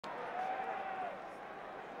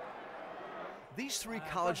These three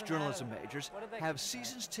college journalism majors have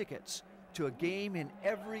season's tickets to a game in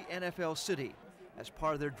every NFL city as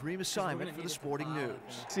part of their dream assignment for the Sporting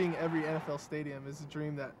News. Seeing every NFL stadium is a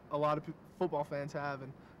dream that a lot of football fans have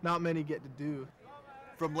and not many get to do.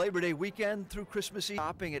 From Labor Day weekend through Christmas Eve,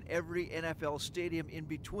 stopping at every NFL stadium in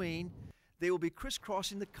between, they will be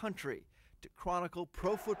crisscrossing the country to chronicle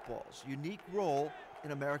pro football's unique role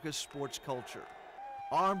in America's sports culture.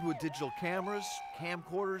 Armed with digital cameras,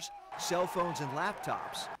 camcorders, cell phones, and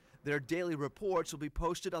laptops, their daily reports will be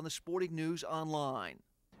posted on the Sporting News online.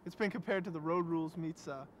 It's been compared to the Road Rules meets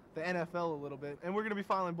the NFL a little bit, and we're going to be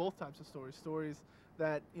filing both types of stories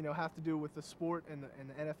that have to do with the sport and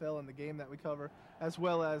the NFL and the game that we cover, as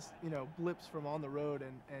well as blips from on the road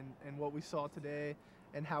and what we saw today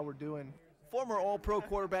and how we're doing. Former All-Pro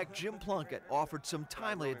quarterback Jim Plunkett offered some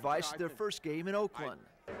timely advice to their first game in Oakland.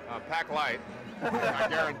 Pack light, I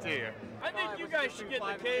guarantee you. I think you guys should get in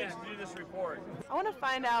the cage to do this report. I want to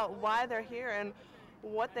find out why they're here and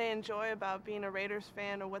what they enjoy about being a Raiders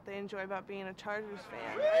fan or what they enjoy about being a Chargers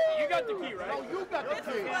fan. You got the key, right? No, you got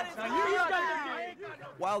the key. You got the key.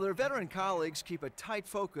 While their veteran colleagues keep a tight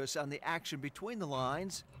focus on the action between the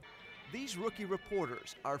lines, these rookie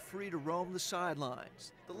reporters are free to roam the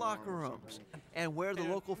sidelines, the locker rooms, and where the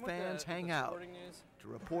local fans hang out to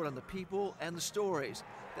report on the people and the stories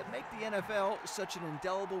that make the NFL such an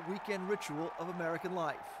indelible weekend ritual of American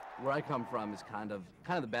life. Where I come from is kind of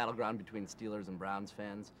the battleground between Steelers and Browns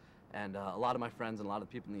fans, and a lot of my friends and a lot of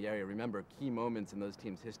people in the area remember key moments in those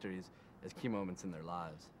teams' histories as key moments in their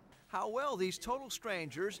lives. How well these total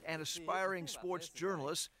strangers and aspiring sports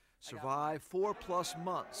journalists survive 4+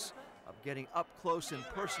 months of getting up close and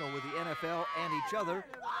personal with the NFL and each other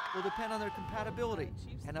will depend on their compatibility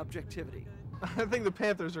and objectivity. I think the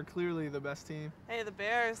Panthers are clearly the best team. Hey, the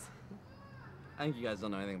Bears. I think you guys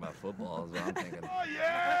don't know anything about football is what I'm thinking. Oh,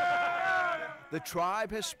 yeah! The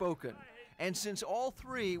tribe has spoken, and since all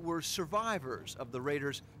three were survivors of the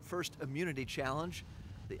Raiders' first immunity challenge,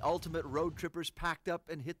 the ultimate road trippers packed up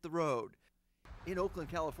and hit the road. In Oakland,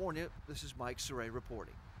 California, this is Mike Saray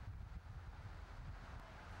reporting.